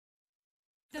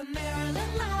The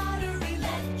Maryland Lottery,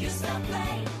 let yourself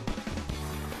play.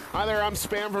 Hi there, I'm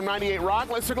Spam from 98 Rock.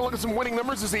 Let's take a look at some winning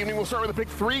numbers this evening. We'll start with the Pick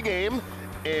 3 game,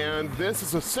 and this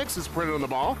is a 6 is printed on the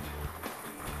ball.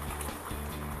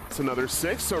 It's another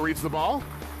 6, so reads the ball.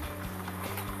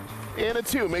 And a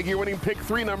 2, make your winning Pick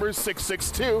 3 numbers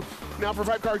 662. Now for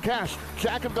 5-card cash.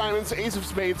 Jack of diamonds, ace of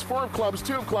spades, 4 of clubs,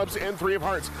 2 of clubs, and 3 of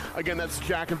hearts. Again, that's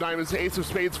Jack of diamonds, ace of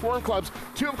spades, 4 of clubs,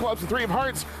 2 of clubs, and 3 of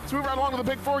hearts. Let's move right along to the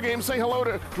Pick 4 game. Say hello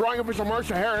to drawing official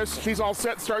Marsha Harris. She's all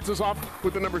set, starts us off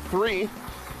with the number 3.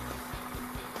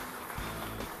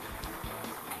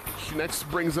 She next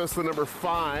brings us the number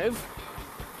 5.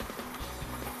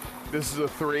 This is a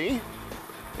 3.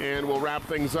 And we'll wrap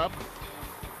things up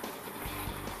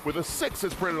with a 6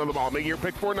 that's printed on the ball. Make your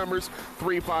Pick 4 numbers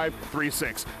 3, 5, 3,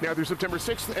 6. Now through September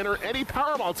 6th, enter any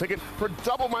Powerball ticket for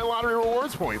double my lottery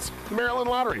rewards points. The Maryland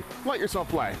Lottery. Let yourself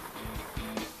play.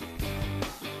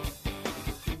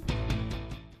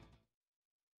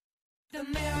 The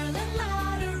Maryland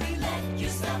Lottery, let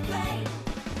yourself play.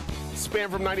 Spam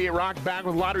from 98 Rock back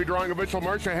with lottery drawing official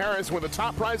Marsha Harris with a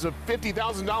top prize of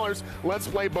 $50,000. Let's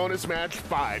play bonus match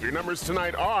 5. Your numbers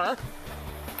tonight are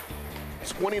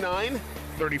 29,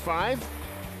 35,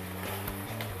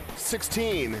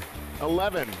 16,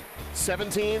 11,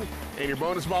 17, and your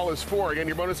bonus ball is 4. Again,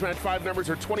 your bonus match 5 numbers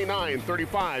are 29,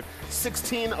 35,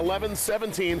 16, 11,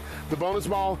 17. The bonus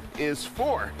ball is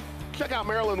 4. Check out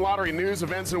Maryland Lottery news,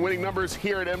 events, and winning numbers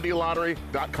here at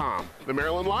mdlottery.com. The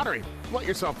Maryland Lottery. Let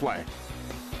yourself play.